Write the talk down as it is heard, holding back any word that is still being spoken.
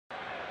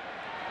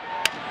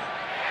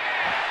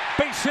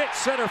Base hit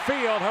center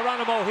field.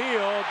 Geronimo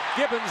Gil.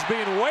 Gibbons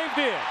being waved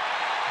in.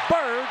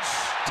 Birds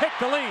take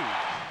the lead.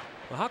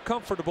 Well, how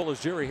comfortable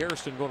is Jerry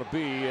Hairston going to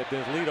be at the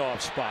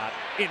leadoff spot?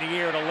 In the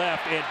air to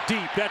left and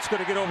deep. That's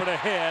going to get over the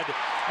head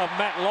of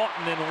Matt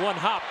Lawton in one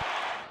hop.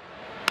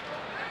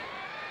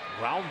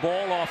 Ground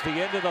ball off the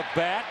end of the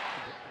bat.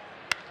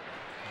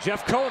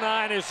 Jeff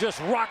Conine has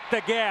just rocked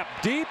the gap.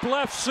 Deep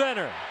left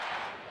center.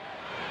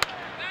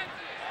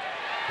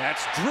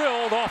 That's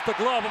drilled off the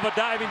glove of a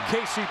diving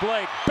Casey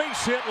Blake.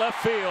 Base hit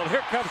left field.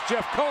 Here comes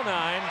Jeff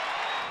Conine.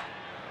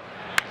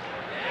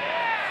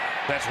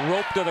 That's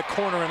roped to the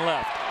corner and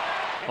left.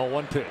 Oh,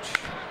 one pitch.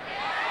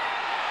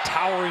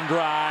 Towering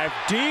drive.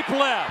 Deep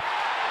left.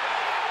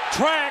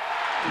 Track.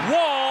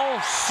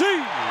 Wall. See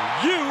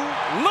you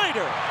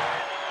later.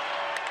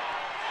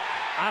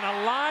 On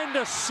a line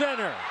to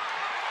center.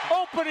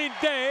 Opening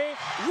day.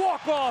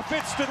 Walk-off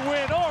instant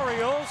win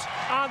Orioles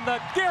on the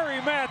Gary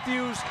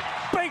Matthews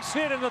base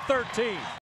hit in the 13th.